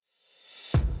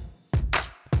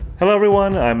Hello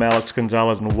everyone, I'm Alex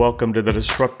Gonzalez and welcome to the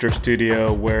Disruptor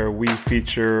Studio, where we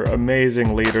feature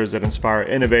amazing leaders that inspire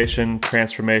innovation,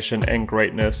 transformation, and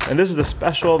greatness. And this is a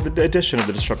special edition of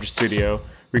the Disruptor Studio,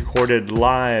 recorded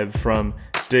live from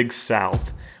Dig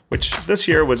South, which this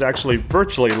year was actually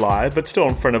virtually live, but still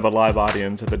in front of a live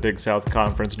audience at the Dig South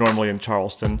conference, normally in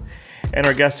Charleston. And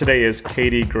our guest today is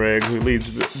Katie Griggs, who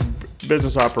leads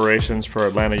business operations for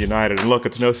Atlanta United. And look,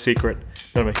 it's no secret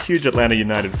that I'm a huge Atlanta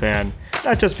United fan,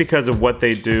 not just because of what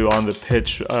they do on the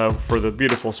pitch for the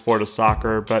beautiful sport of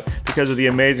soccer, but because of the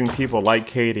amazing people like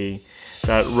Katie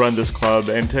that run this club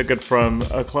and took it from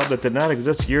a club that did not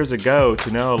exist years ago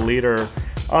to now a leader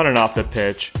on and off the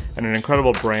pitch and an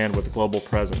incredible brand with a global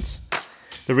presence.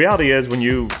 The reality is, when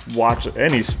you watch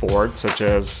any sport, such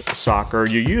as soccer,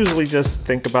 you usually just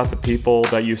think about the people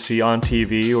that you see on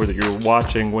TV or that you're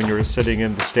watching when you're sitting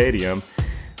in the stadium.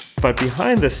 But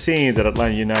behind the scenes at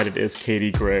Atlanta United is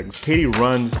Katie Griggs. Katie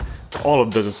runs all of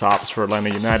business ops for Atlanta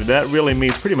United. That really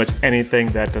means pretty much anything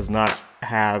that does not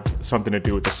have something to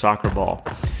do with the soccer ball.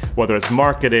 Whether it's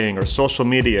marketing or social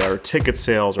media or ticket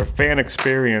sales or fan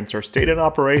experience or stadium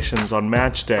operations on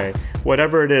match day,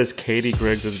 whatever it is, Katie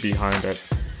Griggs is behind it.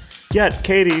 Yet,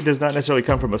 Katie does not necessarily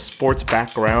come from a sports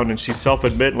background, and she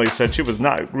self-admittedly said she was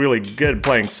not really good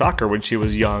playing soccer when she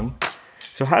was young.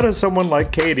 So how does someone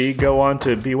like Katie go on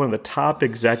to be one of the top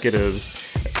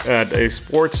executives at a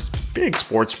big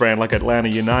sports brand like Atlanta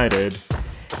United?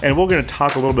 And we're going to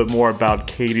talk a little bit more about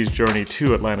Katie's journey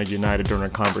to Atlanta United during our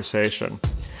conversation.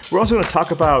 We're also going to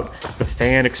talk about the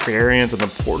fan experience and the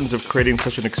importance of creating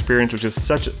such an experience, which is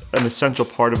such an essential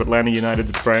part of Atlanta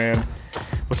United's brand.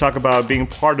 We'll talk about being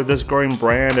part of this growing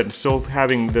brand and still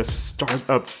having this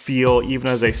startup feel even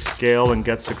as they scale and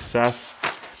get success.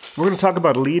 We're going to talk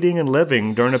about leading and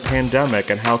living during a pandemic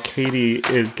and how Katie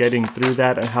is getting through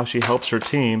that and how she helps her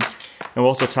team. And we'll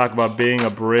also talk about being a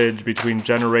bridge between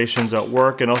generations at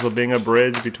work and also being a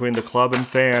bridge between the club and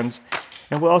fans.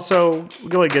 And we'll also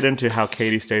really get into how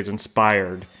Katie stays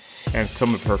inspired and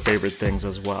some of her favorite things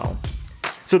as well.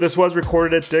 So this was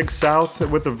recorded at Dig South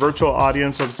with a virtual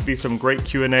audience, so there'll be some great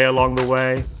Q&A along the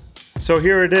way. So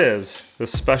here it is, the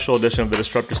special edition of the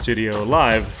Disruptor Studio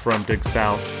live from Dig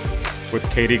South with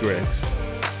Katie Griggs.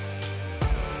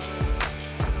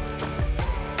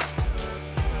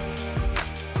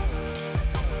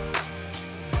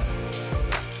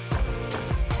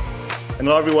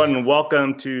 Hello, everyone, and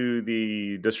welcome to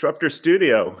the Disruptor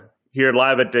Studio here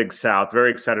live at Dig South.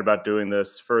 Very excited about doing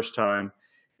this first time,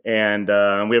 and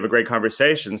we have a great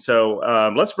conversation.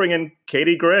 So let's bring in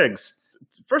Katie Griggs.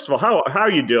 First of all, how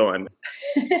are you doing?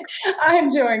 I'm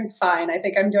doing fine. I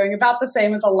think I'm doing about the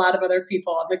same as a lot of other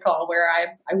people on the call, where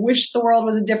I wish the world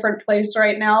was a different place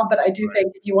right now, but I do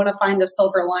think if you want to find a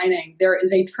silver lining, there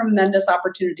is a tremendous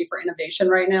opportunity for innovation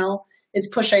right now. It's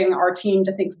pushing our team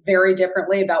to think very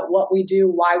differently about what we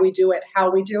do, why we do it, how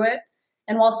we do it.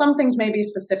 And while some things may be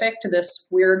specific to this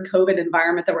weird COVID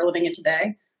environment that we're living in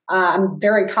today, I'm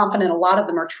very confident a lot of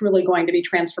them are truly going to be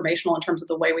transformational in terms of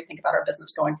the way we think about our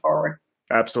business going forward.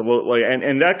 Absolutely.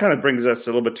 And that kind of brings us a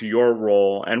little bit to your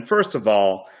role. And first of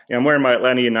all, I'm wearing my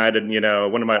Atlanta United,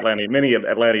 one of my many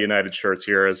Atlanta United shirts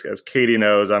here. As Katie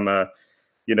knows, I'm a,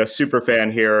 super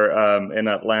fan here in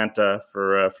Atlanta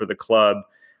for the club.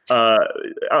 I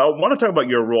want to talk about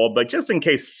your role, but just in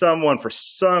case someone, for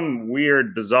some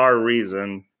weird, bizarre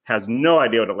reason, has no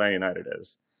idea what Atlanta United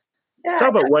is. Yeah. Talk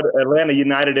about what Atlanta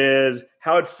United is,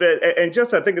 how it fit, and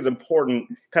just I think it's important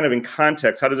kind of in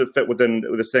context, how does it fit within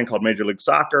this thing called Major League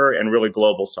Soccer and really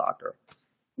global soccer?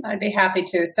 I'd be happy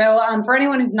to. So for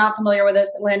anyone who's not familiar with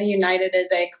this, Atlanta United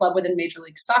is a club within Major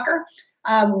League Soccer.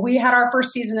 We had our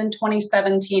first season in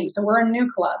 2017, so we're a new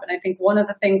club. And I think one of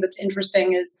the things that's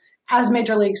interesting is as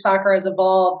Major League Soccer has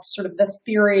evolved, sort of the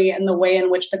theory and the way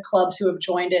in which the clubs who have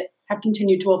joined it have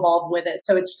continued to evolve with it.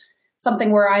 So it's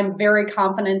something where I'm very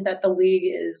confident that the league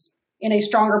is in a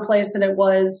stronger place than it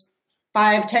was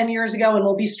 5-10 years ago and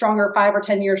will be stronger 5 or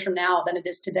 10 years from now than it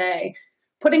is today.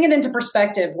 Putting it into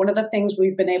perspective, one of the things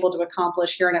we've been able to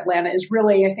accomplish here in Atlanta is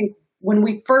really, I think,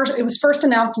 it was first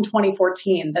announced in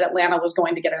 2014 that Atlanta was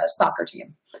going to get a soccer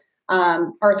team.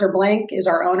 Arthur Blank is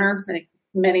our owner. I think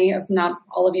many, if not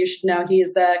all of you, should know he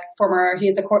is the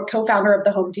co-founder of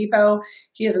the Home Depot.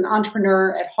 He is an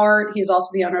entrepreneur at heart. He's also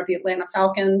the owner of the Atlanta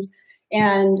Falcons.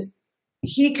 And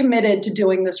he committed to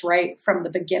doing this right from the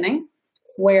beginning,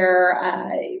 where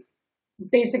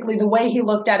basically the way he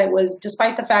looked at it was,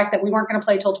 despite the fact that we weren't going to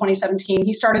play till 2017,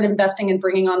 he started investing and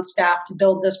bringing on staff to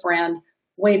build this brand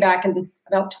way back in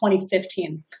about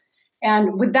 2015.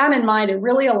 And with that in mind, it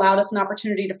really allowed us an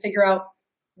opportunity to figure out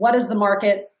what is the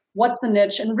market, what's the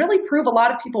niche, and really prove a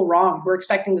lot of people wrong who are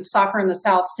expecting that soccer in the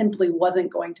South simply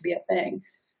wasn't going to be a thing.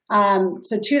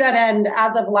 So to that end,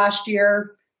 as of last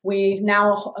year, we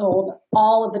now hold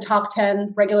all of the top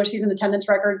 10 regular season attendance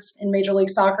records in Major League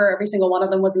Soccer. Every single one of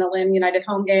them was an Atlanta United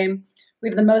home game. We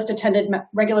have the most attended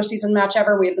regular season match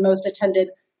ever. We have the most attended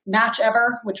match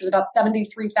ever, which was about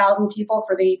 73,000 people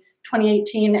for the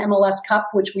 2018 MLS Cup,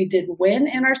 which we did win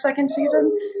in our second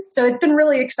season. So it's been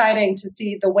really exciting to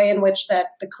see the way in which that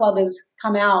the club has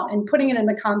come out, and putting it in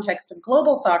the context of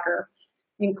global soccer.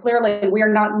 I mean, clearly we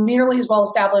are not nearly as well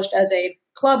established as a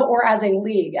club or as a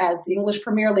league as the English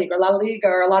Premier League or La Liga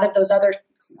or a lot of those other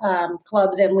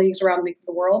clubs and leagues around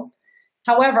the world.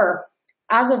 However,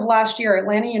 as of last year,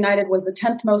 Atlanta United was the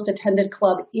 10th most attended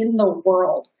club in the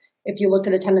world if you looked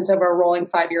at attendance over a rolling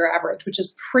 5-year average, which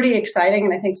is pretty exciting.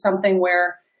 And I think something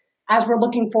where, as we're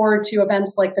looking forward to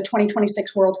events like the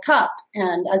 2026 World Cup,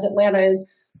 and as Atlanta is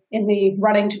in the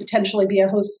running to potentially be a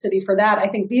host city for that, I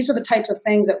think these are the types of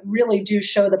things that really do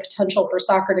show the potential for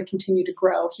soccer to continue to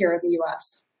grow here in the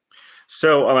U.S.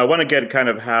 So I want to get kind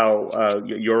of how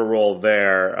your role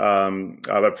there.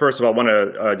 But first of all, I want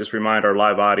to just remind our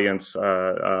live audience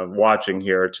watching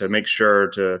here to make sure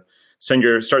to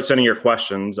start sending your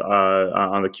questions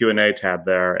on the Q&A tab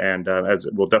there, and as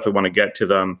we'll definitely want to get to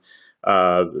them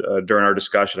during our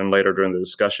discussion and later during the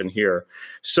discussion here.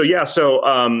 So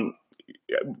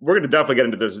we're going to definitely get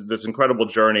into this incredible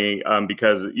journey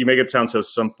because you make it sound so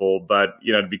simple, but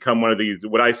to become one of these,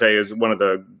 what I say is one of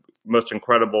the most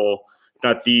incredible, if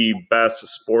not the best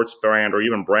sports brand or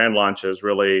even brand launches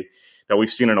really that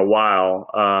we've seen in a while,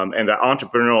 and the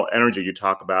entrepreneurial energy you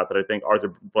talk about that I think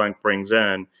Arthur Blank brings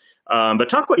in. But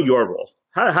talk about your role.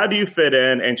 How do you fit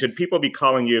in, and should people be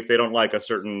calling you if they don't like a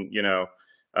certain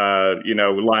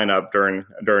lineup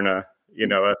during a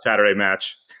Saturday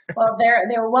match? Well,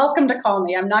 they're welcome to call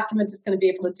me. I'm not convinced it's going to be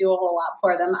able to do a whole lot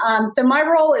for them. So my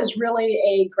role is really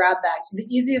a grab bag. So the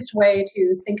easiest way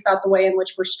to think about the way in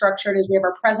which we're structured is we have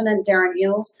our president, Darren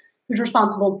Eales, who's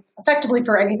responsible effectively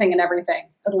for anything and everything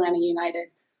Atlanta United.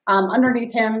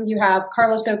 Underneath him, you have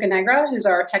Carlos Bocanegra, who's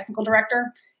our technical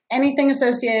director. Anything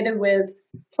associated with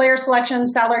player selection,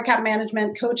 salary cap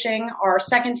management, coaching, our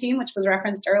second team, which was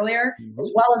referenced earlier,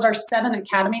 as well as our 7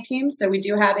 academy teams. So we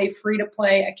do have a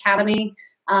free-to-play academy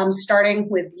starting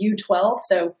with U12,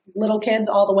 so little kids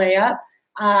all the way up.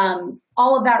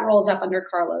 All of that rolls up under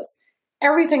Carlos.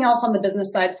 Everything else on the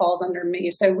business side falls under me.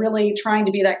 So really trying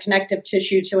to be that connective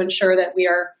tissue to ensure that we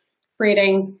are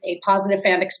creating a positive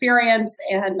fan experience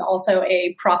and also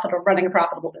running a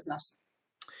profitable business.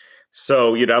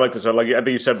 So, I like to start, like I think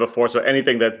you said before, so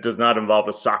anything that does not involve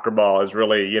a soccer ball is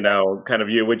really, kind of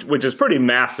you, which is pretty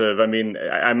massive. I mean,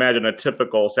 I imagine a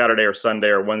typical Saturday or Sunday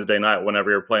or Wednesday night,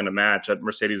 whenever you're playing a match at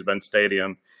Mercedes-Benz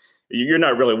Stadium, you're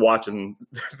not really watching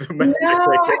the match. No,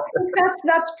 I think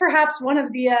that's perhaps one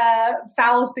of the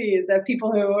fallacies of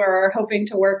people who are hoping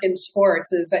to work in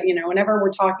sports is that, when I'm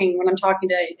talking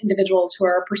to individuals who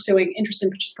are interested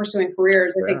in pursuing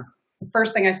careers, I think the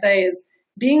first thing I say is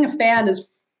being a fan is,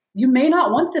 you may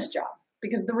not want this job,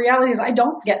 because the reality is I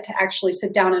don't get to actually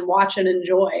sit down and watch and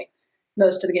enjoy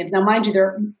most of the games. Now, mind you, there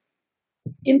are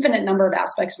infinite number of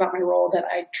aspects about my role that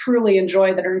I truly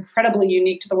enjoy that are incredibly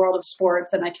unique to the world of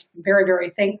sports, and I'm very, very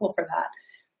thankful for that.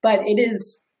 But it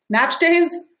is match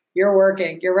days, you're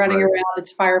working, you're running around,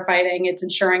 it's firefighting, it's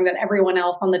ensuring that everyone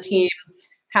else on the team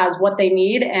has what they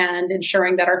need and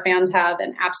ensuring that our fans have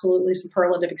an absolutely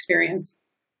superlative experience.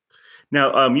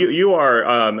 Now, you are,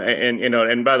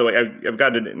 and by the way, I've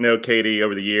gotten to know Katie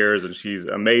over the years, and she's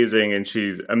amazing, and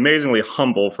she's amazingly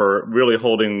humble for really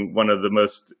holding one of the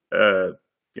most,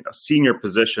 senior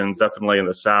positions, definitely in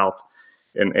the South,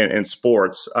 in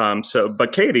sports.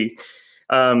 But Katie,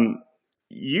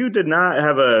 you did not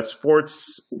have a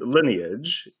sports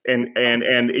lineage, and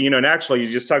actually, you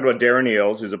just talked about Darren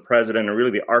Eales, who's the president and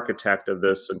really the architect of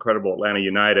this incredible Atlanta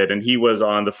United, and he was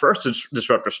on the first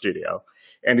Disruptor Studio.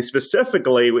 And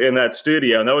specifically in that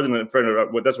studio, and that wasn't in front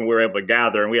of that's when we were able to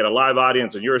gather, and we had a live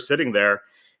audience, and you were sitting there,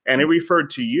 and it referred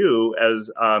to you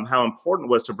as how important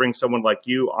it was to bring someone like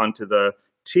you onto the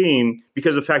team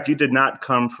because of the fact you did not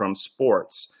come from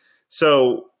sports.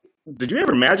 So, did you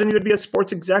ever imagine you would be a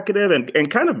sports executive,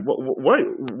 and kind of what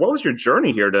was your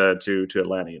journey here to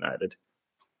Atlanta United?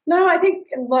 No, I think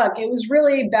it was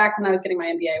really back when I was getting my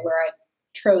MBA where I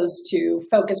chose to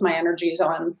focus my energies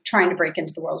on trying to break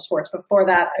into the world of sports. Before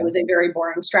that, I was a very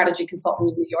boring strategy consultant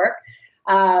in New York.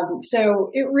 So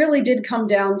it really did come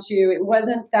down to, it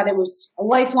wasn't that it was a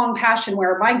lifelong passion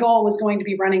where my goal was going to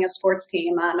be running a sports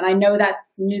team. And I knew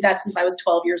that since I was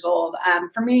 12 years old.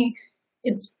 For me,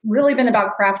 it's really been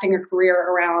about crafting a career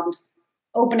around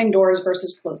opening doors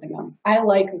versus closing them. I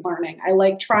like learning. I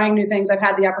like trying new things. I've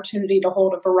had the opportunity to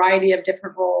hold a variety of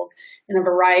different roles in a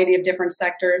variety of different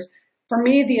sectors. For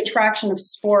me, the attraction of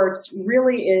sports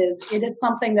really it is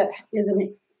something that is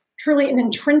truly an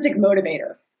intrinsic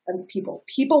motivator of people.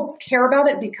 People care about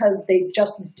it because they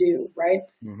just do, right?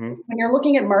 Mm-hmm. When you're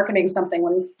looking at marketing something,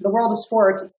 when the world of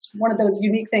sports, it's one of those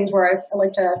unique things where I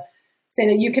like to say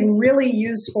that you can really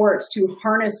use sports to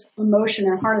harness emotion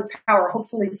and harness power,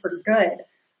 hopefully for good,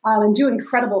 and do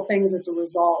incredible things as a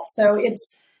result. So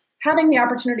it's having the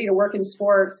opportunity to work in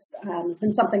sports has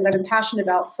been something that I've been passionate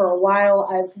about for a while.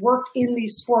 I've worked in the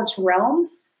sports realm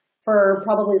for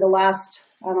probably the last,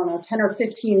 10 or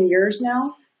 15 years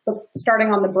now, but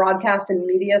starting on the broadcast and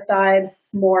media side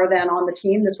more than on the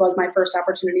team. This was my first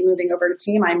opportunity moving over to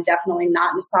team. I'm definitely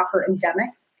not a soccer endemic.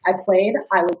 I played.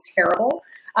 I was terrible.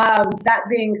 That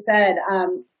being said,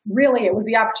 really it was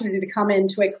the opportunity to come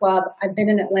into a club. I've been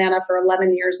in Atlanta for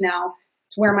 11 years now.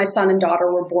 It's where my son and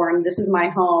daughter were born. This is my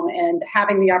home. And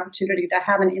having the opportunity to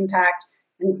have an impact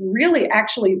and really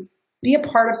actually be a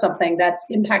part of something that's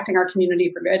impacting our community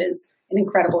for good is an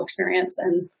incredible experience.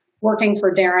 And working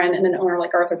for Darren and an owner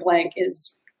like Arthur Blank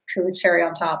is truly cherry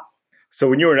on top. So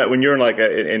when you were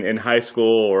in high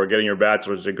school or getting your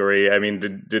bachelor's degree, I mean,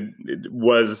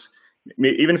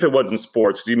 even if it wasn't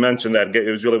sports, you mentioned that it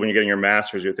was really when you're getting your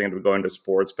master's, you're thinking of going to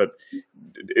sports. But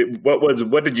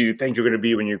what did you think you were going to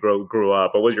be when you grew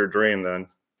up? What was your dream then?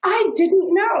 I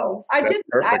didn't know. I didn't.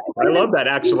 Perfect. I love that.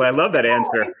 Actually, I love that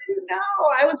answer. I didn't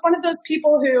know. I was one of those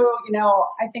people who,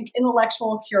 I think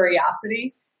intellectual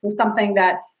curiosity was something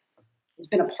that has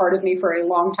been a part of me for a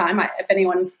long time. If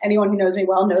anyone who knows me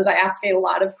well knows I ask a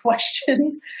lot of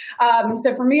questions.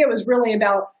 So for me, it was really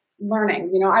about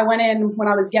learning. I went in when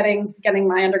I was getting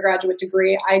my undergraduate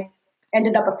degree. I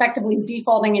ended up effectively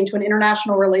defaulting into an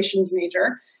international relations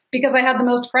major because I had the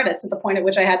most credits at the point at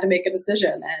which I had to make a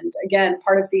decision. And again,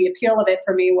 part of the appeal of it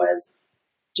for me was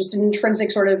just an intrinsic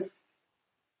sort of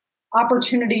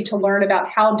opportunity to learn about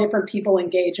how different people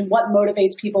engage and what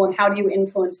motivates people and how do you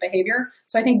influence behavior.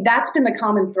 So I think that's been the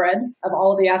common thread of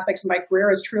all of the aspects of my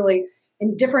career is truly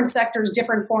in different sectors,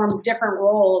 different forms, different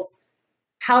roles.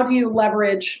 How do you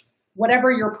leverage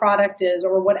whatever your product is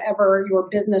or whatever your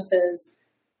business is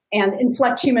and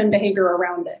inflect human behavior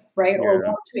around it, right? Yeah. Or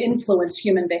want to influence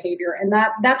human behavior. And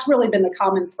that's really been the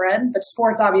common thread. But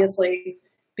sports, obviously,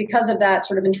 because of that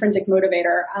sort of intrinsic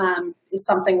motivator, is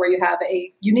something where you have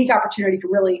a unique opportunity to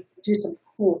really do some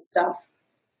cool stuff.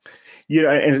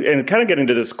 Yeah, and kind of getting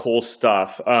to this cool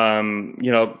stuff, kind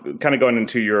of going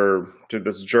into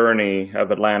this journey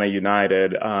of Atlanta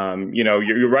United.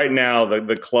 You're right now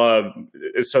the club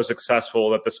is so successful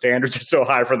that the standards are so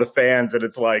high for the fans that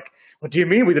it's like, what do you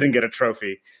mean we didn't get a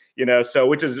trophy? So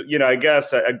which is I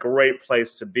guess a great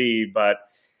place to be, but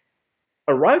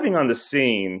arriving on the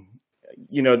scene.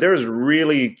 There's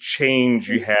really change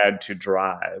you had to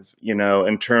drive,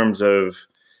 in terms of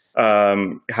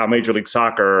how Major League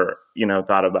Soccer,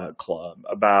 thought about club,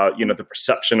 about, the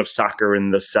perception of soccer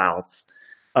in the South.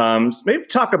 Maybe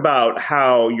talk about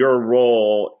how your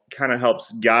role kind of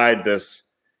helps guide this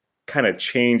kind of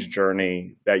change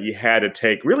journey that you had to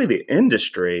take, really the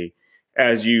industry,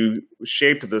 as you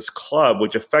shaped this club,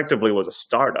 which effectively was a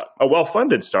startup, a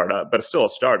well-funded startup, but it's still a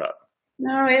startup.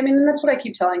 No, I mean, that's what I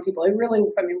keep telling people.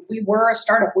 We were a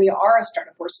startup. We are a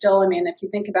startup. We're still, if you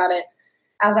think about it,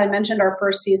 as I mentioned, our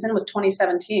first season was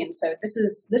 2017. So this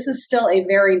is still a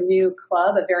very new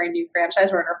club, a very new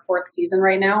franchise. We're in our fourth season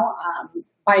right now.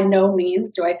 By no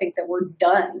means do I think that we're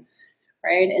done,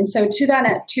 right? And so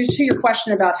to your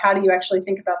question about how do you actually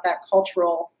think about that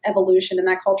cultural evolution and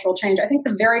that cultural change, I think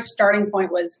the very starting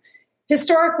point was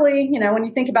historically, when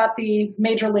you think about the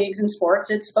major leagues in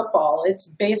sports, it's football, it's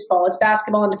baseball, it's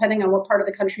basketball, and depending on what part of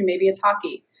the country, maybe it's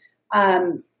hockey.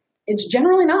 It's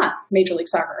generally not Major League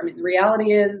Soccer. The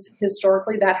reality is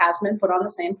historically that hasn't been put on the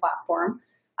same platform.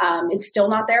 It's still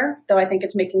not there, though I think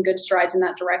it's making good strides in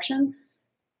that direction.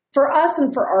 For us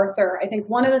and for Arthur, I think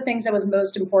one of the things that was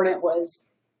most important was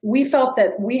we felt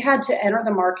that we had to enter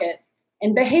the market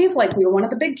and behave like we were one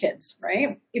of the big kids,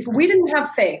 right? If we didn't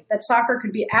have faith that soccer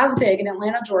could be as big in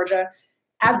Atlanta, Georgia,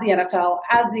 as the NFL,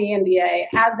 as the NBA,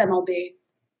 as MLB,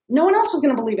 no one else was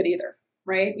going to believe it either,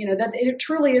 right? That it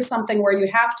truly is something where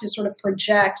you have to sort of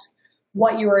project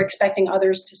what you are expecting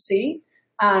others to see.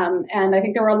 And I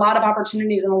think there were a lot of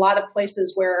opportunities in a lot of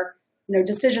places where,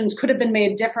 decisions could have been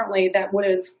made differently that would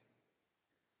have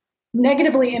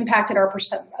negatively impacted our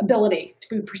ability to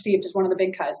be perceived as one of the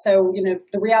big guys. So,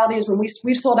 the reality is when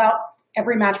we've sold out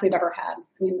every match we've ever had.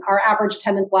 Our average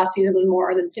attendance last season was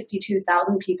more than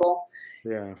 52,000 people.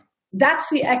 Yeah. That's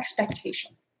the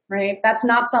expectation, right? That's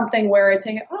not something where it's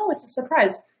a, oh, it's a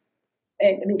surprise.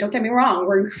 I mean, don't get me wrong.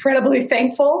 We're incredibly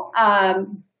thankful.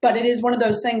 But it is one of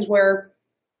those things where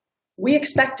we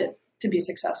expect it to be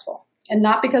successful. And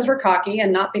not because we're cocky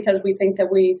and not because we think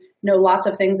that we know lots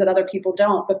of things that other people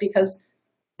don't, but because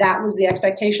that was the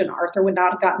expectation. Arthur would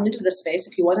not have gotten into this space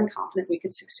if he wasn't confident we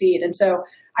could succeed. And so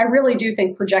I really do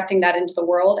think projecting that into the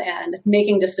world and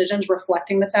making decisions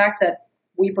reflecting the fact that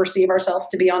we perceive ourselves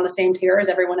to be on the same tier as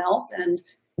everyone else. And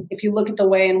if you look at the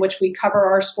way in which we cover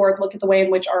our sport, look at the way in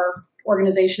which our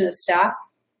organization is staffed,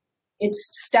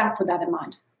 it's staffed with that in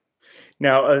mind.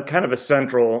 Now, kind of a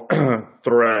central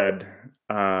thread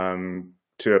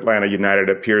to Atlanta United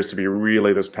appears to be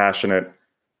really this passionate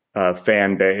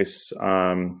fan base,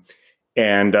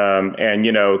 and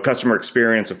customer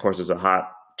experience, of course, is a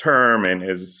hot term and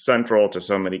is central to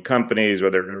so many companies,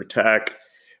 whether they're tech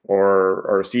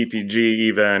or CPG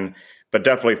even. But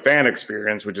definitely fan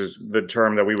experience, which is the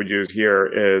term that we would use here,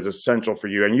 is essential for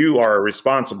you, and you are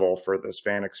responsible for this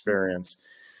fan experience.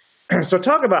 So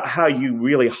talk about how you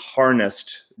really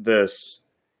harnessed this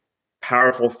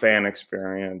powerful fan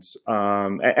experience,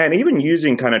 and even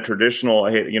using kind of traditional,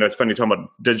 it's funny talking about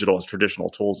digital as traditional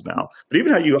tools now, but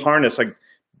even how you harness like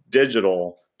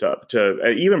digital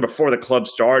to even before the club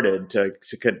started to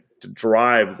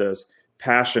drive this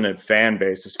passionate fan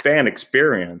base, this fan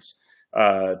experience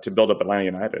to build up Atlanta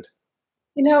United.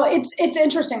 It's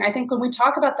interesting. I think when we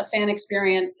talk about the fan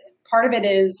experience, part of it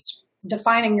is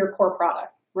defining your core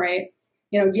product, right?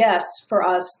 Yes, for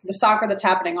us, the soccer that's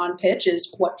happening on pitch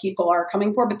is what people are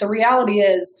coming for. But the reality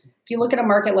is, if you look at a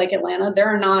market like Atlanta, there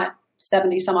are not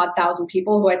 70 some odd thousand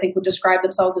people who I think would describe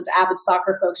themselves as avid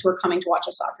soccer folks who are coming to watch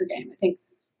a soccer game. I think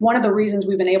one of the reasons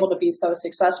we've been able to be so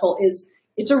successful is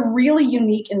it's a really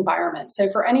unique environment. So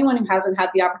for anyone who hasn't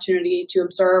had the opportunity to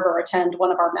observe or attend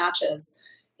one of our matches,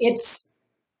 it's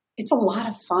a lot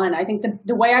of fun. I think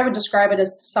the way I would describe it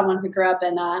as someone who grew up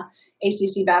in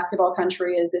ACC basketball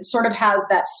country is it sort of has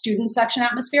that student section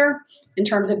atmosphere in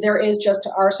terms of there is just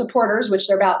our supporters, which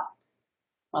there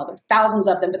are thousands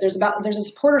of them, but there's a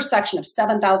supporter section of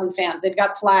 7,000 fans. They've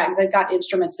got flags, they've got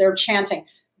instruments, they're chanting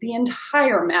the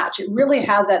entire match. It really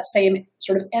has that same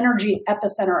sort of energy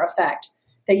epicenter effect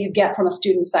that you get from a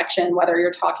student section, whether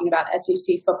you're talking about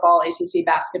SEC football, ACC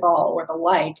basketball, or the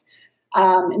like.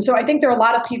 And so I think there are a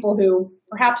lot of people who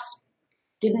perhaps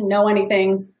didn't know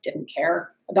anything, didn't care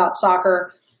about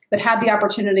soccer, but had the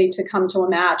opportunity to come to a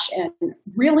match and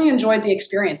really enjoyed the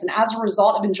experience. And as a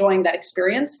result of enjoying that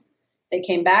experience, they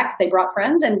came back, they brought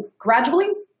friends, and gradually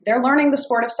they're learning the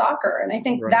sport of soccer. And I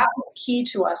think that was key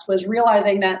to us, was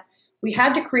realizing that we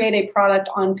had to create a product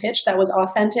on pitch that was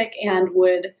authentic and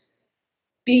would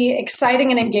be exciting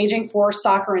and engaging for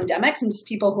soccer endemics and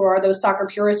people who are those soccer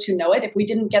purists who know it. If we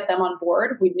didn't get them on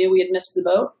board, we knew we had missed the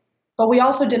boat. But we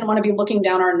also didn't want to be looking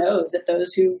down our nose at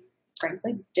those who,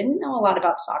 frankly, didn't know a lot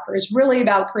about soccer. It's really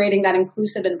about creating that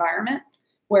inclusive environment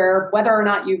where whether or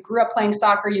not you grew up playing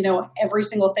soccer, you know every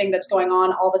single thing that's going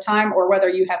on all the time, or whether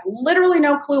you have literally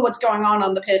no clue what's going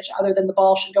on the pitch other than the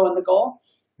ball should go in the goal.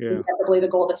 Yeah. Probably the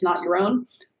goal that's not your own.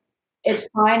 It's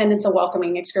fine and it's a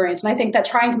welcoming experience. And I think that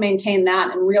trying to maintain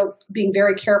that and being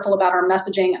very careful about our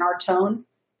messaging and our tone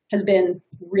has been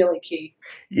really key.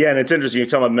 Yeah, and it's interesting you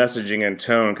talk about messaging and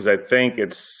tone, because I think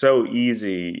it's so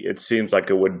easy, it seems like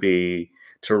it would be,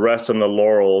 to rest on the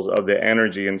laurels of the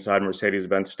energy inside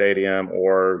Mercedes-Benz Stadium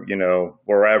or,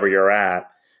 wherever you're at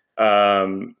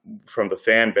from the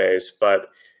fan base. But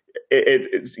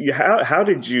how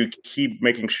did you keep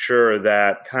making sure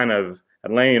that kind of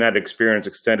Atlanta United experience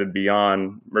extended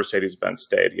beyond Mercedes-Benz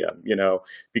Stadium?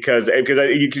 Because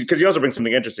you also bring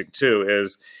something interesting too,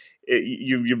 is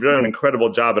you've done an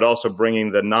incredible job at also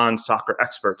bringing the non-soccer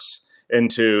experts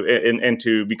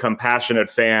into become passionate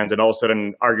fans, and all of a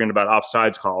sudden arguing about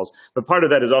offsides calls. But part of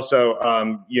that is also,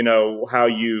 how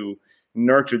you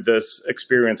nurtured this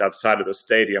experience outside of the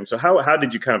stadium. So how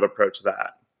did you kind of approach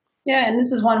that? Yeah, and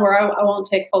this is one where I won't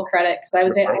take full credit because I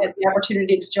had the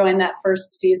opportunity to join that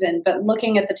first season. But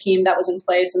looking at the team that was in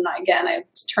place, and again, I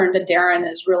turned to Darren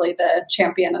as really the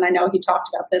champion. And I know he talked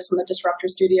about this in the Disruptor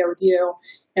Studio with you.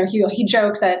 He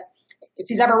jokes that if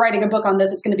he's ever writing a book on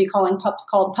this, it's going to be called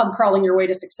Pub Crawling Your Way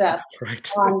to Success. Right.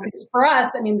 For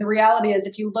us, the reality is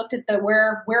if you looked at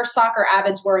where soccer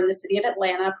avids were in the city of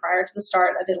Atlanta prior to the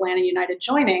start of Atlanta United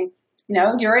joining,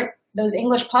 you're at those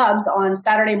English pubs on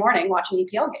Saturday morning watching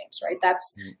EPL games, right?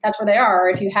 That's where they are. Or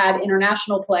if you had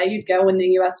international play, you'd go when the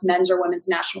U.S. men's or women's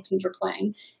national teams were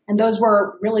playing. And those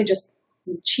were really just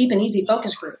cheap and easy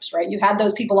focus groups, right? You had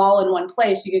those people all in one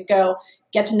place. You could go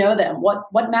get to know them.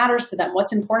 What matters to them?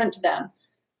 What's important to them?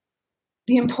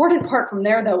 The important part from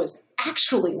there, though, is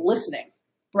actually listening.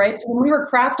 right? So when we were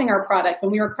crafting our product,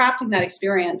 when we were crafting that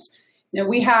experience,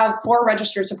 we have 4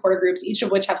 registered supporter groups, each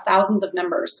of which have thousands of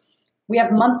members. We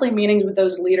have monthly meetings with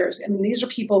those leaders. And these are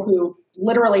people who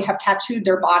literally have tattooed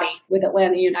their body with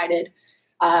Atlanta United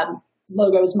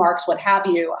logos, marks, what have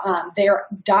you. They are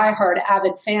diehard,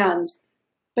 avid fans,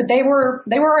 but they were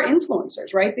our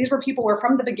influencers, right? These were people who were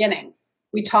from the beginning.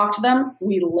 We talked to them,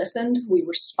 we listened, we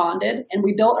responded, and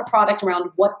we built a product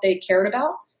around what they cared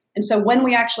about. And so when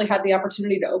we actually had the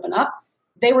opportunity to open up,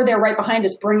 they were there right behind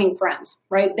us bringing friends,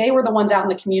 right? They were the ones out in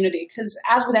the community because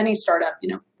as with any startup,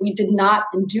 we did not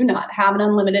and do not have an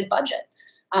unlimited budget.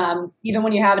 Even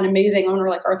when you have an amazing owner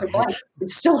like Arthur Blank,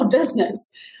 it's still a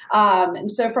business. And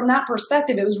so from that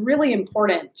perspective, it was really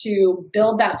important to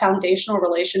build that foundational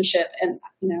relationship. And,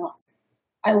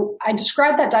 I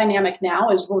describe that dynamic now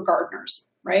as we're gardeners,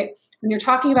 right? When you're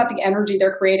talking about the energy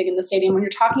they're creating in the stadium, when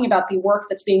you're talking about the work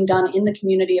that's being done in the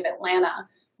community of Atlanta,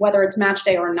 whether it's match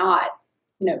day or not,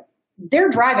 they're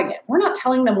driving it. We're not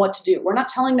telling them what to do. We're not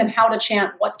telling them how to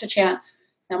chant, what to chant.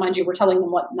 Now, mind you, we're telling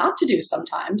them what not to do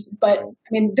sometimes. But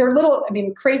they're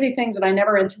crazy things that I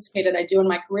never anticipated I'd do in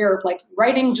my career, like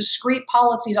writing discrete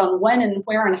policies on when and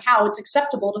where and how it's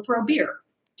acceptable to throw beer.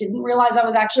 Didn't realize I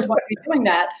was actually going to be doing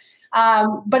that.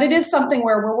 But it is something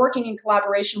where we're working in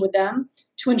collaboration with them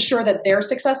to ensure that they're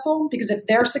successful, because if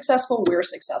they're successful, we're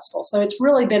successful. So it's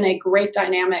really been a great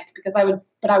dynamic because I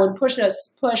would push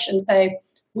and say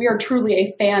we are truly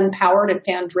a fan-powered and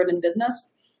fan-driven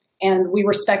business, and we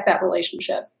respect that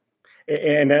relationship.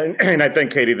 And I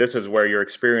think, Katie, this is where your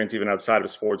experience, even outside of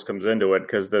sports, comes into it,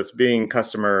 because this being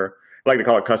customer, I like to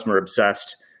call it customer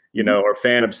obsessed, or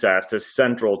fan obsessed, is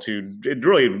central to it.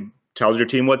 Really tells your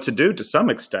team what to do to some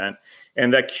extent.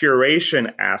 And that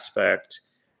curation aspect,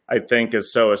 I think,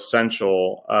 is so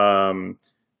essential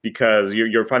because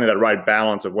you're finding that right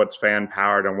balance of what's fan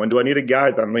powered and when do I need to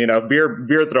guide them?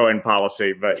 Beer throwing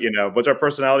policy, but what's our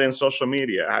personality in social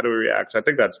media? How do we react? So I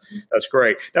think that's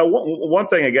great. Now, one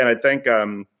thing again, I think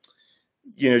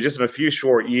just in a few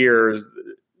short years,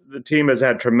 the team has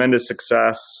had tremendous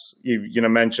success. You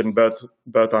mentioned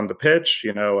both on the pitch,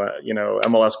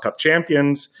 MLS Cup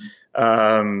champions,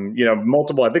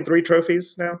 multiple, I think 3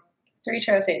 trophies now. 3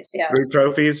 trophies, yes. 3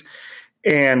 trophies.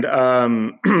 And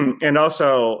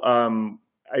also,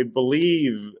 I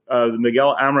believe the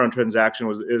Miguel Almiron transaction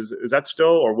is that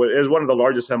still, or is one of the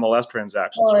largest MLS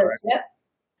transactions, correct? Yep.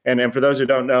 And for those who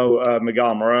don't know,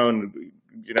 Miguel Almiron,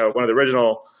 one of the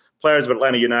original players of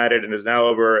Atlanta United, and is now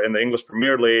over in the English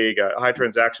Premier League, high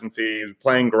transaction fees,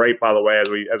 playing great, by the way,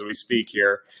 as we speak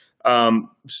here.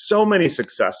 So many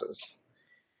successes.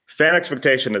 Fan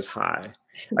expectation is high.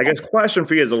 I guess question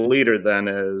for you as a leader then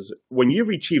is, when you've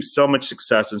achieved so much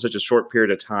success in such a short period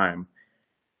of time,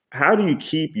 how do you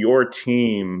keep your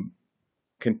team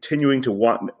continuing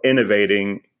to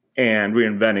innovating and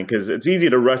reinventing? Because it's easy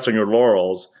to rest on your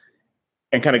laurels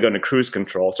and kind of go into cruise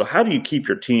control. So how do you keep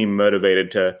your team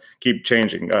motivated to keep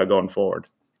changing going forward?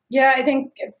 Yeah, I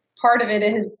think part of it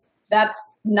is that's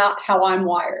not how I'm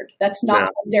wired. That's not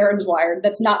how Darren's wired.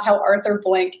 That's not how Arthur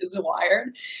Blank is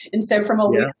wired. And so from a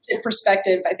leadership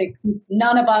perspective, I think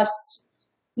none of us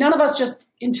just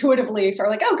intuitively are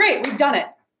like, oh, great, we've done it.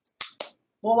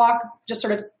 We'll just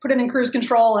sort of put it in cruise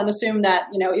control and assume that,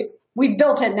 if we've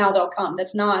built it, now they'll come.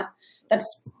 That's not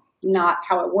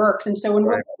how it works. And so when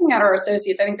we're looking at our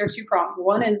associates, I think they're 2-pronged.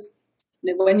 One is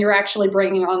when you're actually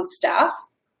bringing on staff,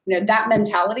 that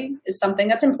mentality is something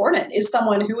that's important, is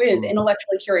someone who is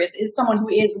intellectually curious, is someone who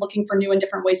is looking for new and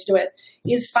different ways to do it,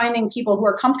 is finding people who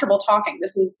are comfortable talking.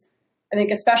 This is, I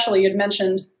think, especially you'd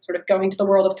mentioned sort of going to the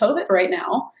world of COVID right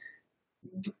now.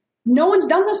 No one's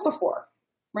done this before,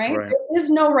 right? There is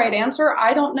no right answer.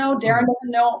 I don't know. Darren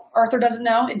doesn't know. Arthur doesn't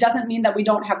know. It doesn't mean that we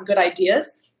don't have good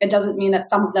ideas. It doesn't mean that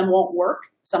some of them won't work.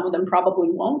 Some of them probably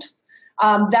won't.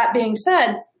 That being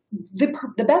said,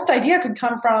 the best idea could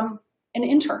come from an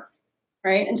intern,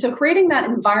 right? And so creating that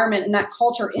environment and that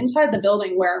culture inside the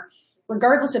building where,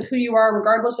 regardless of who you are,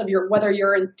 regardless of whether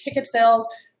you're in ticket sales,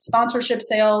 sponsorship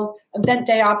sales, event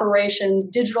day operations,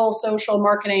 digital, social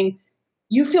marketing,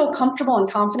 you feel comfortable and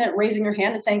confident raising your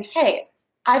hand and saying, hey,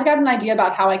 I've got an idea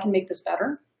about how I can make this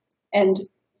better. And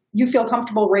you feel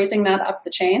comfortable raising that up the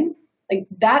chain. Like,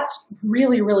 that's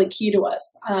really, really key to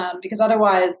us. Because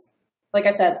otherwise, like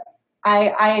I said,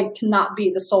 I cannot be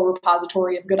the sole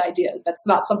repository of good ideas. That's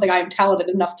not something I'm talented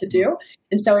enough to do.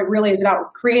 And so it really is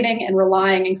about creating and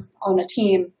relying on a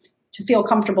team to feel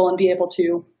comfortable and be able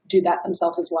to do that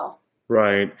themselves as well.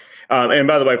 Right. And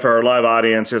by the way, for our live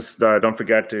audience, just don't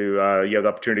forget to, you have the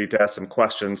opportunity to ask some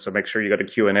questions. So make sure you go to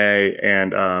Q&A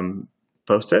and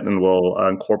post it, and we'll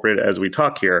incorporate it as we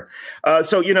talk here.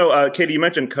 So, Katie, you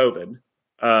mentioned COVID.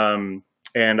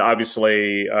 And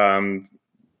obviously,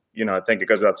 I think it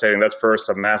goes without saying that's first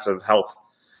a massive health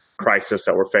crisis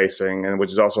that we're facing, and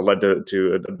which has also led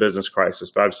to a business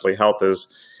crisis. But obviously, health is,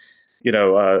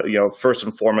 first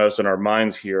and foremost in our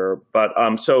minds here. But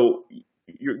so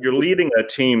you're leading a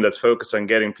team that's focused on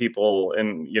getting people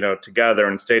together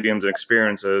in stadiums and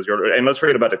experiences. And let's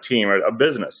forget about a team, right? A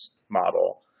business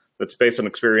model that's based on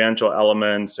experiential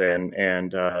elements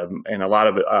and a lot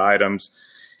of items.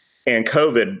 And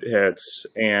COVID hits,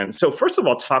 and so first of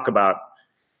all, talk about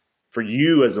for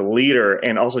you as a leader,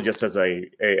 and also just as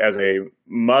a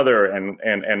mother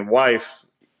and wife,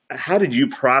 how did you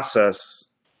process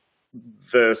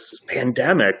this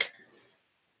pandemic?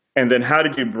 And then how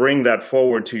did you bring that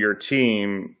forward to your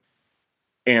team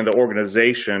and the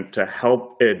organization to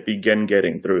help it begin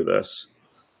getting through this?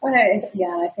 I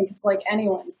think it's like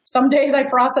anyone. Some days I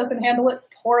process and handle it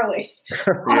poorly.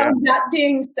 Yeah. That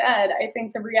being said, I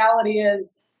think the reality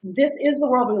is this is the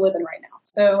world we live in right now.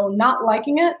 So not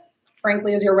liking it,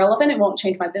 frankly, is irrelevant. It won't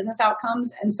change my business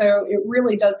outcomes. And so it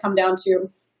really does come down to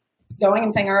going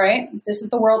and saying, all right, this is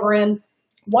the world we're in.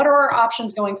 What are our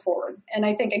options going forward? And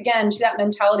I think, again, to that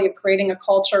mentality of creating a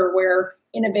culture where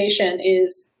innovation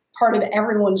is part of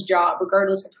everyone's job,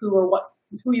 regardless of who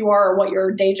you are or what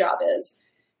your day job is.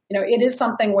 It is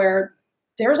something where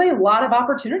there's a lot of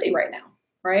opportunity right now,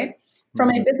 right? From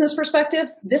a business perspective,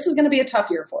 this is going to be a tough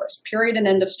year for us, period and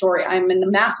end of story. I'm in the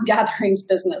mass gatherings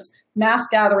business. Mass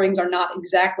gatherings are not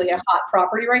exactly a hot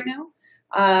property right now.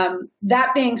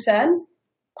 That being said,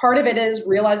 part of it is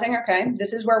realizing, okay,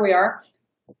 this is where we are.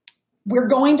 We're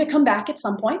going to come back at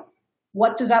some point.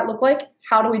 What does that look like?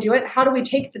 How do we do it? How do we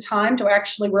take the time to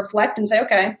actually reflect and say,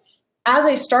 okay, as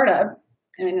a startup,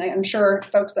 I mean, I'm sure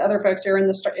the other folks who are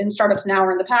in startups now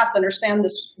or in the past understand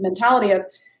this mentality of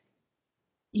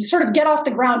you sort of get off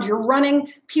the ground, you're running,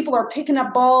 people are picking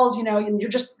up balls, and you're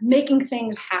just making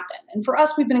things happen. And for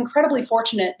us, we've been incredibly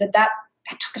fortunate that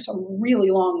took us a really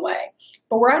long way.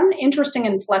 But we're at an interesting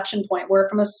inflection point where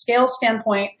from a scale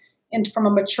standpoint and from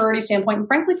a maturity standpoint, and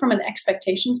frankly, from an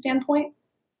expectation standpoint,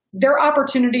 there are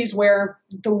opportunities where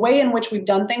the way in which we've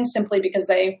done things simply because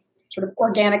they sort of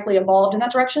organically evolved in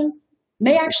that direction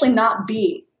may actually not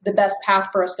be the best path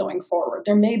for us going forward.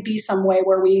 There may be some way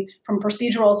where we, from a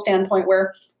procedural standpoint,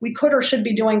 where we could or should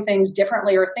be doing things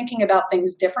differently or thinking about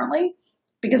things differently,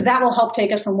 because that will help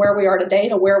take us from where we are today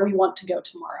to where we want to go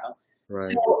tomorrow. Right.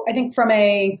 So I think from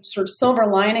a sort of silver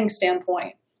lining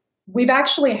standpoint, we've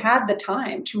actually had the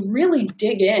time to really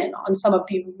dig in on some of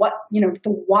the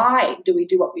why do we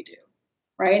do what we do,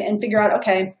 right? And figure out,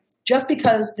 okay, just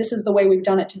because this is the way we've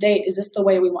done it to date, is this the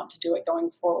way we want to do it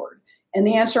going forward? And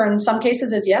the answer in some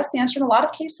cases is yes. The answer in a lot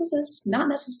of cases is not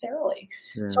necessarily.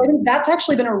 Yeah. So I think that's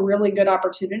actually been a really good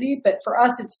opportunity. But for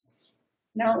us, it's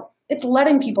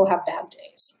letting people have bad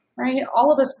days, right?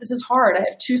 All of us, this is hard. I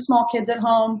have 2 small kids at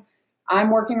home.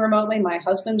 I'm working remotely. My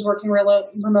husband's working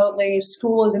remotely.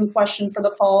 School is in question for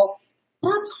the fall.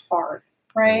 That's hard,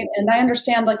 right? And I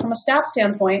understand, from a staff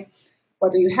standpoint,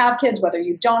 whether you have kids, whether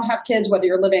you don't have kids, whether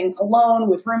you're living alone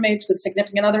with roommates, with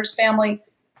significant others, family,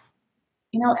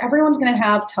 everyone's going to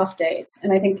have tough days.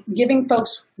 And I think giving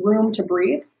folks room to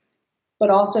breathe, but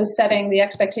also setting the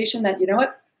expectation that,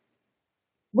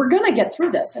 we're going to get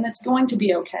through this and it's going to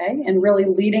be okay. And really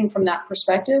leading from that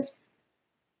perspective,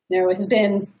 has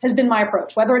been my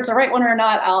approach. Whether it's the right one or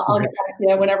not, I'll get back to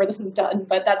you whenever this is done.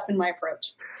 But that's been my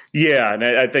approach. Yeah, and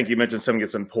I think you mentioned something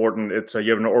that's important. It's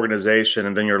you have an organization,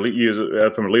 and then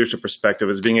from a leadership perspective,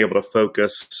 is being able to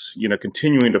focus,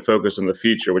 continuing to focus on the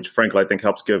future, which frankly I think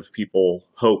helps give people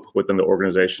hope within the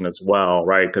organization as well,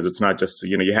 right? Because it's not just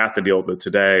you have to deal with it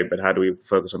today, but how do we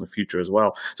focus on the future as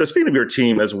well? So speaking of your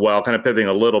team as well, kind of pivoting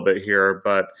a little bit here,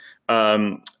 but.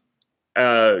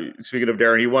 Speaking of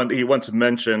Darren, he once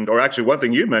mentioned, or actually one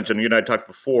thing you mentioned, you and I talked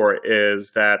before,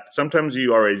 is that sometimes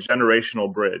you are a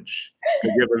generational bridge.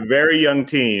 You have a very young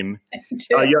team.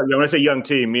 When I say young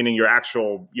team, meaning your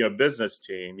actual business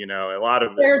team. A lot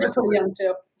of players are pretty young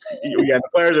too. Yeah, the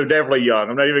players are definitely young.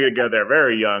 I'm not even going to go there.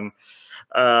 Very young.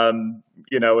 And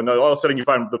then all of a sudden you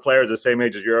find the players the same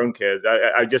age as your own kids.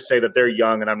 I just say that they're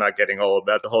young and I'm not getting old.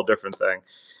 That's a whole different thing.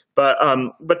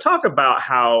 But talk about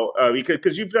how,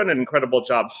 because you've done an incredible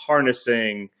job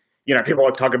harnessing,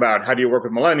 people talk about how do you work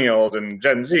with millennials and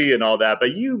Gen Z and all that,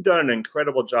 but you've done an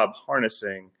incredible job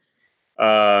harnessing,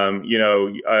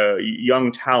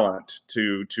 young talent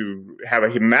to have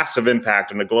a massive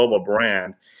impact on a global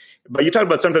brand. But you talk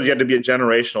about sometimes you have to be a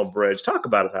generational bridge. Talk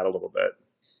about that a little bit.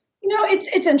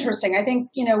 It's interesting. I think,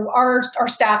 our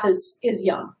staff is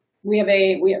young. We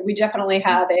definitely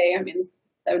have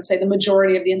I would say the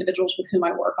majority of the individuals with whom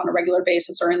I work on a regular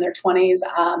basis are in their 20s.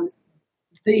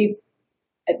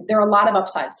 there are a lot of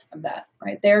upsides of that,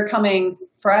 right? They're coming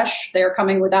fresh. They're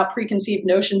coming without preconceived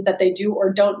notions that they do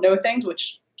or don't know things,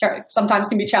 which sometimes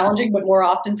can be challenging, but more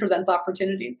often presents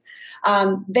opportunities.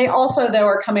 They also, though,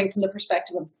 are coming from the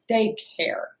perspective of they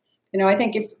care. I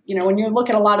think when you look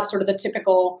at a lot of sort of the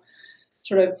typical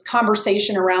sort of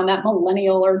conversation around that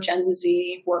millennial or Gen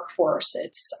Z workforce,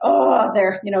 it's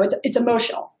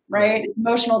emotional, right? It's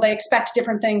emotional. They expect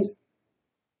different things.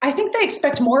 I think they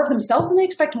expect more of themselves and they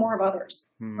expect more of others,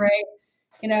 right?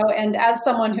 And as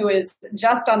someone who is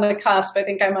just on the cusp, I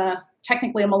think I'm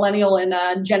technically a millennial in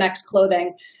Gen X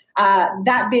clothing.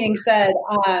 That being said,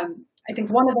 I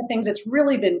think one of the things that's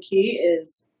really been key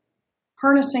is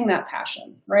harnessing that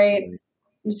passion, right?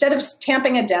 Instead of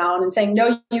tamping it down and saying,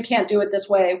 no, you can't do it this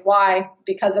way. Why?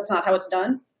 Because that's not how it's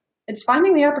done. It's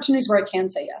finding the opportunities where I can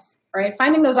say yes, right?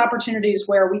 Finding those opportunities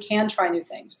where we can try new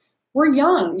things. We're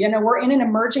young, we're in an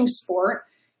emerging sport.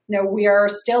 We are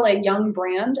still a young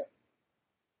brand.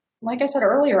 Like I said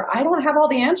earlier, I don't have all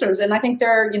the answers. And I think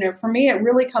for me, it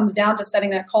really comes down to setting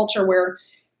that culture where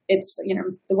it's,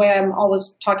 the way I'm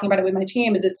always talking about it with my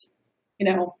team is it's,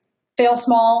 fail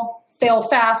small, fail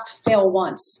fast, fail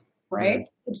once, right?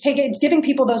 It's giving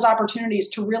people those opportunities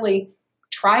to really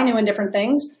try new and different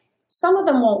things. Some of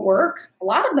them won't work. A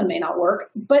lot of them may not work,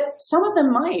 but some of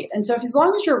them might. And so as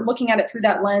long as you're looking at it through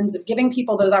that lens of giving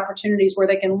people those opportunities where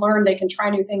they can learn, they can try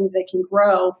new things, they can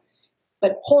grow,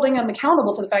 but holding them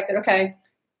accountable to the fact that, okay,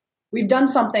 we've done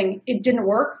something, it didn't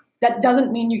work. That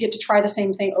doesn't mean you get to try the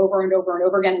same thing over and over and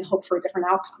over again and hope for a different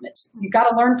outcome. You've got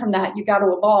to learn from that. You've got to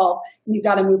evolve and you've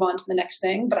got to move on to the next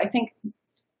thing. But I think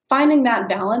finding that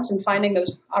balance and finding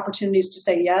those opportunities to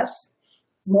say yes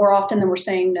more often than we're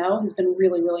saying no has been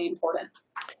really, really important.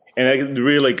 And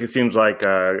it seems like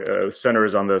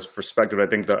centers on this perspective. I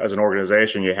think that as an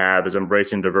organization you have is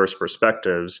embracing diverse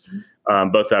perspectives,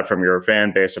 both that from your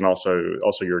fan base and also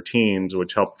your teams,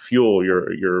 which help fuel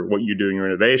your what you do in your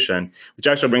innovation. Which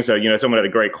actually brings up, someone had a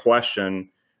great question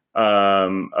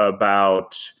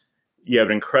about. You have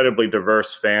an incredibly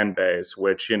diverse fan base,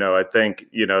 which, I think,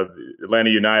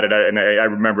 Atlanta United, and I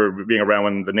remember being around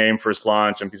when the name first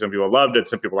launched and some people loved it.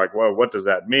 Some people were like, well, what does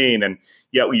that mean? And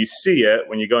yet when you see it,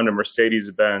 when you go into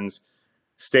Mercedes-Benz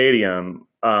Stadium,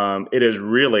 it is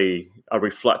really a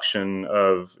reflection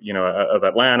of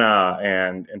Atlanta,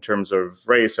 and in terms of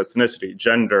race, ethnicity,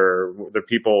 gender, whether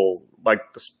people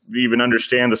even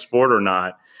understand the sport or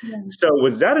not. Yeah. So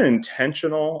was that an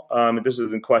intentional, this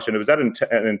is the question, was that an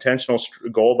intentional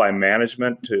goal by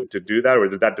management to do that, or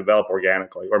did that develop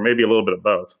organically, or maybe a little bit of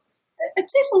both? I'd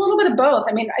say it's a little bit of both.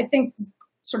 I mean, I think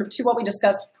sort of to what we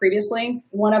discussed previously,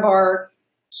 one of our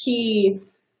key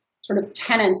sort of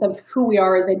tenets of who we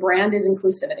are as a brand is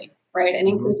inclusivity, right? And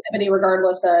inclusivity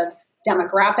regardless of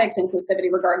demographics,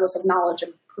 inclusivity regardless of knowledge of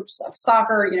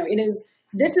soccer,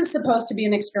 this is supposed to be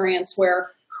an experience where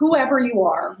whoever you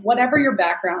are, whatever your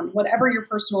background, whatever your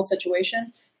personal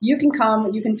situation, you can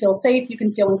come, you can feel safe, you can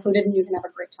feel included, and you can have a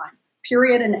great time.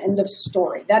 Period and end of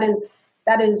story. That is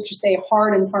just a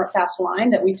hard and fast line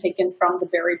that we've taken from the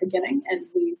very beginning, and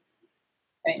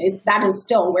that is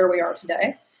still where we are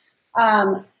today.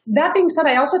 That being said,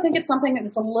 I also think it's something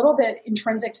that's a little bit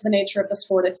intrinsic to the nature of the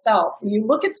sport itself. When you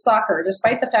look at soccer,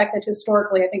 despite the fact that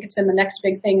historically I think it's been the next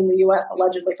big thing in the U.S.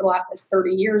 allegedly for the last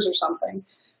 30 years or something,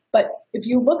 but if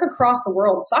you look across the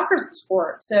world, soccer's the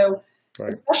sport. So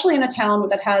especially in a town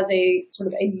that has a sort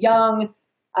of a young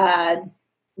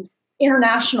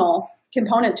international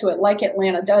component to it, like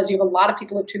Atlanta does, you have a lot of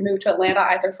people who move to Atlanta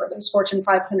either for those Fortune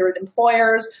 500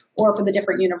 employers or for the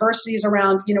different universities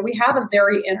around. We have a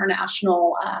very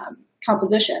international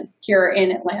composition here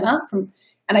in Atlanta.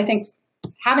 And I think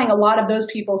having a lot of those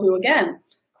people who, again,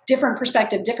 different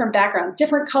perspective, different background,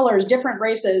 different colors, different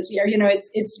races,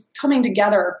 it's coming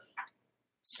together,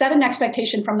 set an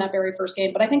expectation from that very first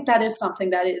game. But I think that is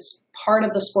something that is part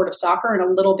of the sport of soccer and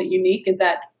a little bit unique, is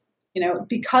that,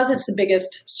 because it's the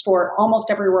biggest sport almost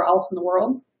everywhere else in the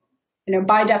world,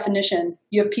 by definition,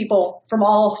 you have people from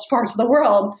all parts of the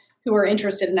world who are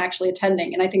interested in actually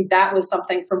attending. And I think that was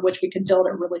something from which we could build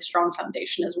a really strong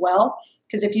foundation as well.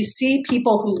 Because if you see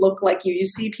people who look like you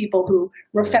see people who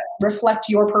reflect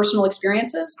your personal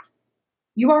experiences,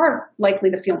 you are likely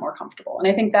to feel more comfortable.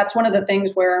 And I think that's one of the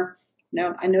things where,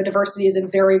 I know diversity is a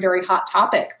very, very hot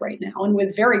topic right now, and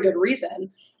with very good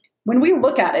reason. When we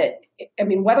look at it, I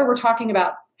mean, whether we're talking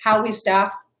about how we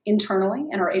staff internally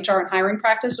in our HR and hiring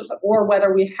practices, or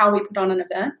how we put on an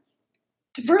event,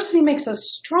 diversity makes us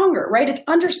stronger, right? It's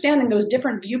understanding those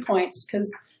different viewpoints,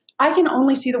 because I can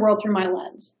only see the world through my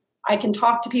lens. I can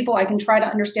talk to people, I can try to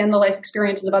understand the life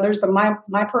experiences of others, but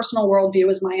my personal worldview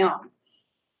is my own.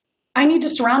 I need to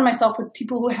surround myself with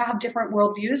people who have different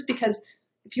worldviews, because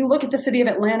if you look at the city of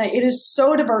Atlanta, it is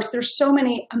so diverse. There's so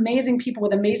many amazing people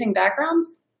with amazing backgrounds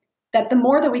that the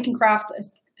more that we can craft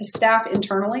a staff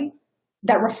internally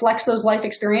that reflects those life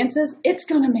experiences, it's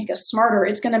going to make us smarter.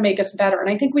 It's going to make us better. And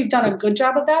I think we've done a good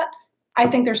job of that. I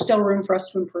think there's still room for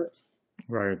us to improve.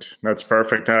 Right. That's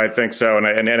perfect. I think so. And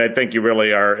I think you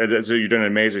really are. So you're doing an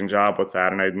amazing job with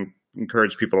that. And I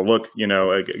encourage people to look,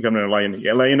 come to an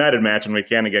LA United match when we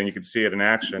can again. You can see it in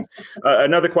action.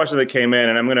 Another question that came in,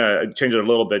 and I'm going to change it a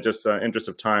little bit just in the interest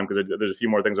of time, because there's a few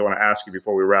more things I want to ask you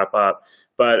before we wrap up.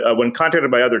 But when contacted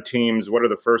by other teams, what are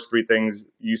the first three things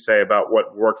you say about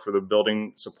what worked for the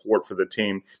building support for the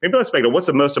team? Maybe let's make it, what's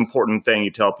the most important thing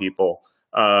you tell people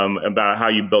about how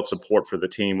you built support for the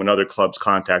team when other clubs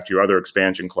contact you, other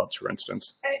expansion clubs, for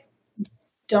instance?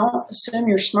 Don't assume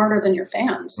you're smarter than your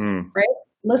fans, right?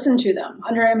 Listen to them.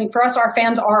 For us, our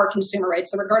fans are our consumer, right?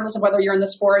 So regardless of whether you're in the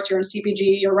sports, you're in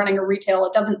CPG, you're running a retail,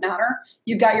 it doesn't matter.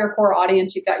 You've got your core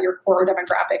audience, you've got your core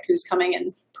demographic who's coming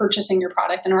and purchasing your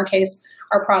product. In our case,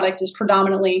 our product is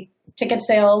predominantly ticket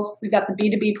sales. We've got the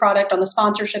B2B product on the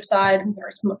sponsorship side.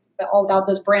 It's all about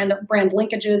those brand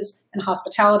linkages and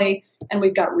hospitality. And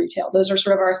we've got retail. Those are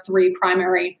sort of our three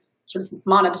primary sort of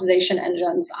monetization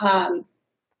engines.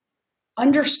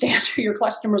 Understand who your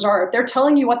customers are. If they're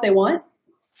telling you what they want,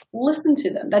 listen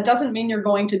to them. That doesn't mean you're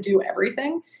going to do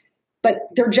everything, but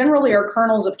there generally are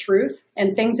kernels of truth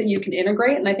and things that you can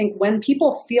integrate. And I think when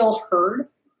people feel heard,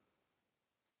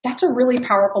 that's a really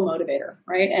powerful motivator,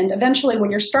 right? And eventually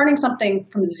when you're starting something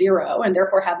from zero and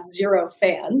therefore have zero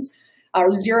fans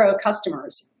or zero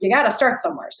customers, you got to start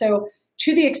somewhere. So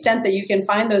to the extent that you can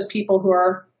find those people who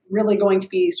are really going to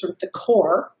be sort of the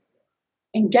core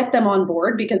and get them on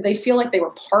board because they feel like they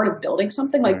were part of building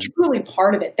something, like truly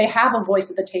part of it. They have a voice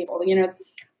at the table.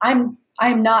 I'm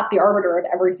not the arbiter of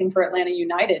everything for Atlanta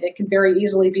United. It could very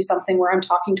easily be something where I'm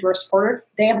talking to a supporter.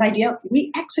 They have an idea.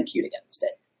 We execute against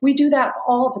it. We do that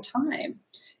all the time.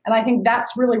 And I think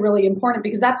that's really, really important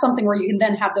because that's something where you can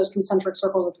then have those concentric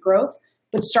circles of growth,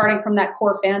 but starting from that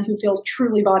core fan who feels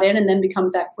truly bought in and then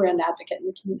becomes that brand advocate in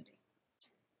the community.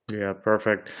 Yeah,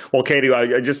 perfect. Well, Katie,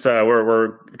 I just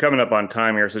we're coming up on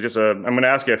time here, so I'm going to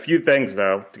ask you a few things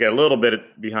though to get a little bit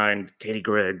behind Katie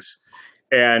Griggs,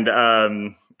 and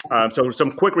so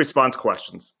some quick response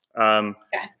questions. Okay.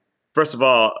 First of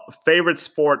all, favorite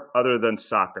sport other than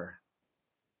soccer?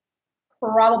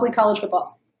 Probably college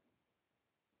football.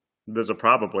 There's a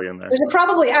probably in there. There's a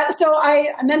probably. So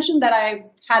I mentioned that I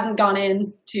hadn't gone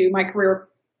into my career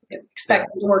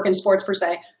expecting to work in sports per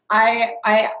se. I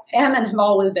am and have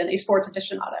always been a sports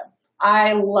aficionado.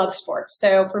 I love sports.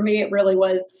 So for me, it really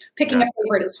was picking a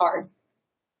favorite is hard.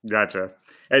 Gotcha.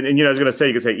 And I was going to say,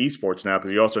 you could say esports now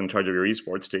because you're also in charge of your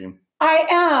esports team. I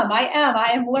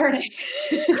am learning.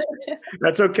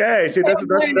 That's okay. See, that's a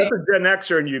Gen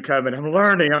Xer in you coming. I'm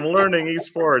learning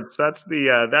esports. That's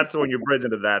when you bridge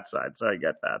into that side. So I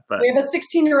get that. But we have a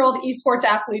 16-year-old esports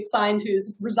athlete signed who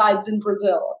resides in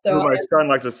Brazil. So my son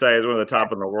likes to say is one of the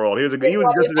top in the world. He was just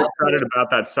as excited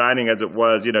about that signing as it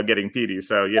was, getting Petey.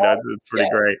 So it's pretty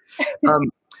great.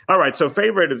 All right. So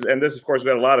favorite is, and this, of course, we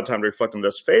had a lot of time to reflect on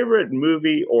this. Favorite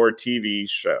movie or TV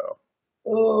show?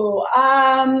 Oh,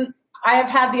 I have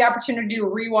had the opportunity to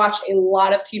rewatch a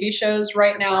lot of TV shows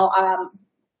right now.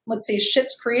 Let's see,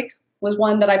 Schitt's Creek was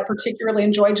one that I particularly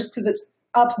enjoyed just because it's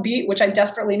upbeat, which I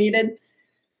desperately needed.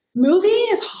 Movie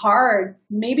is hard.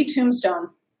 Maybe Tombstone.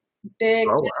 Big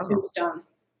Tombstone.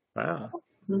 Wow.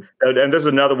 Mm-hmm. And this is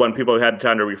another one people had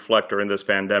time to reflect during this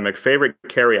pandemic. Favorite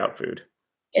carry-out food?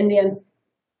 Indian.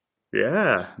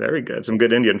 Yeah, very good. Some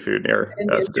good Indian food here.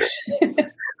 That's good.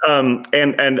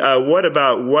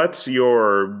 What's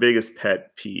your biggest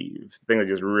pet peeve? Thing that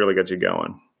just really gets you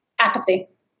going? Apathy.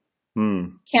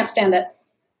 Can't stand it.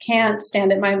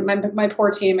 My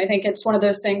poor team. I think it's one of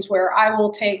those things where I will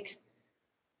take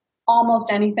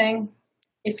almost anything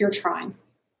if you're trying.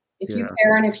 If you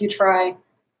care and if you try,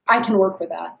 I can work with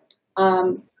that.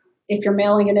 If you're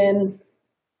mailing it in,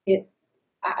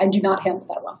 I do not handle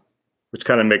that well. Which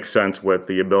kind of makes sense with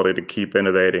the ability to keep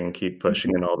innovating, keep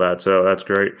pushing and all that. So that's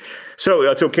great.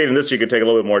 So Kate, in this you could take a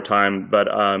little bit more time, but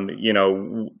I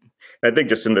think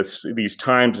just in these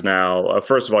times now,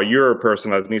 first of all, you're a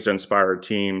person that needs to inspire a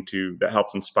team that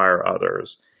helps inspire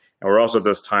others. And we're also at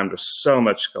this time, there's so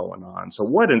much going on. So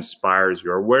what inspires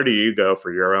you, or where do you go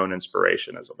for your own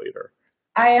inspiration as a leader?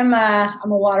 I'm a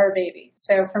water baby.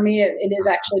 So for me, it is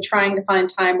actually trying to find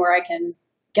time where I can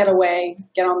get away,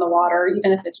 get on the water,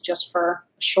 even if it's just for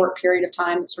a short period of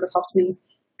time. It sort of helps me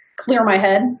clear my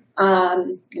head. I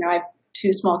have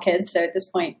two small kids, so at this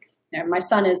point, my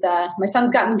son's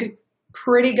gotten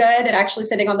pretty good at actually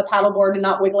sitting on the paddleboard and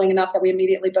not wiggling enough that we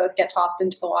immediately both get tossed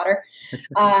into the water.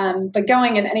 But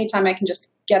going and anytime I can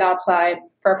just get outside,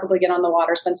 preferably get on the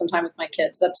water, spend some time with my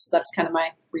kids. That's kind of my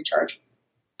recharge.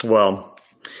 Well,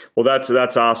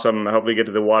 that's awesome. I hope we get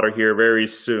to the water here very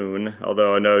soon.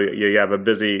 Although I know you have a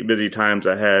busy times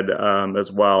ahead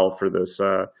as well for this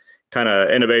kind of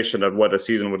innovation of what a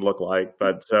season would look like.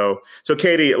 But so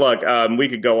Katie, look, we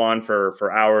could go on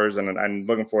for hours, and I'm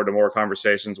looking forward to more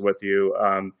conversations with you.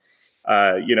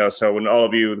 So when all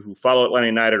of you who follow Atlanta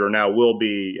United or now will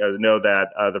be know that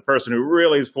the person who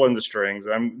really is pulling the strings,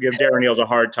 I'm give Darren Eales a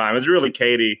hard time. It's really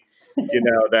Katie,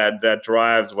 that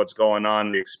drives what's going on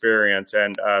in the experience.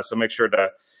 And so make sure to,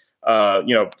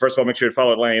 first of all, make sure to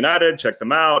follow Atlanta United, check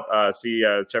them out,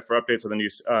 check for updates on the new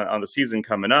on the season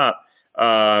coming up.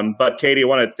 But Katie, I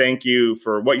want to thank you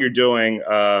for what you're doing,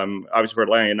 obviously for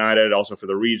Atlanta United, also for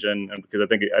the region, and because I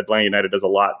think Atlanta United does a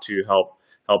lot to help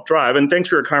drive. And thanks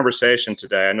for your conversation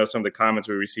today. I know some of the comments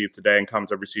we received today and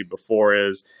comments I've received before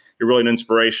is you're really an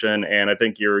inspiration, and I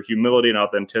think your humility and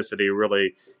authenticity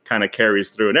really kind of carries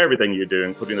through in everything you do,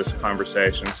 including this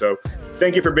conversation. So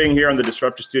thank you for being here on the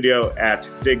Disruptor Studio at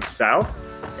Dig South,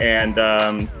 and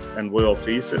we'll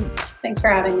see you soon. Thanks for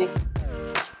having me.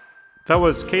 That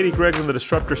was Katie Griggs in the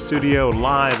Disruptor Studio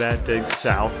live at Dig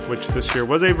South, which this year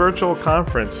was a virtual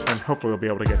conference, and hopefully we'll be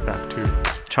able to get back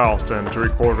to Charleston to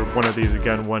record one of these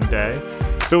again one day.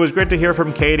 But it was great to hear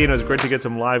from Katie, and it was great to get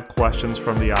some live questions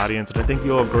from the audience, and I think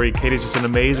you'll agree, Katie's just an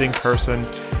amazing person.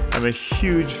 I'm a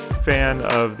huge fan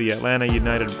of the Atlanta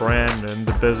United brand and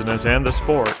the business and the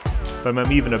sport, but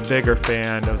I'm even a bigger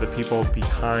fan of the people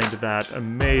behind that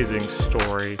amazing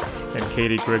story, and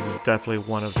Katie Griggs is definitely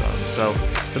one of them. So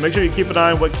make sure you keep an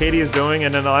eye on what Katie is doing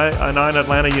and an eye on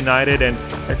Atlanta United. And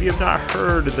if you have not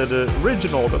heard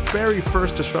the very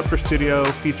first Disruptor Studio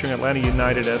featuring Atlanta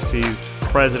United FC's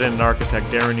president and architect,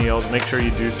 Darren Eales, make sure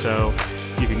you do so.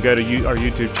 You can go to our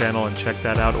YouTube channel and check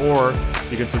that out, or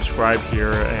you can subscribe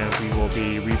here, and we will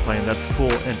be replaying that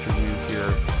full interview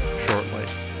here shortly.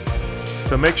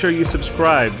 So make sure you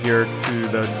subscribe here to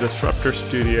the Disruptor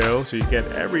Studio so you get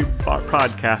every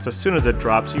podcast as soon as it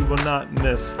drops. You will not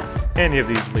miss any of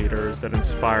these leaders that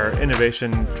inspire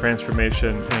innovation,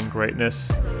 transformation, and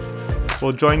greatness.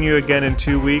 We'll join you again in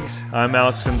 2 weeks. I'm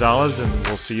Alex Gonzalez, and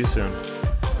we'll see you soon.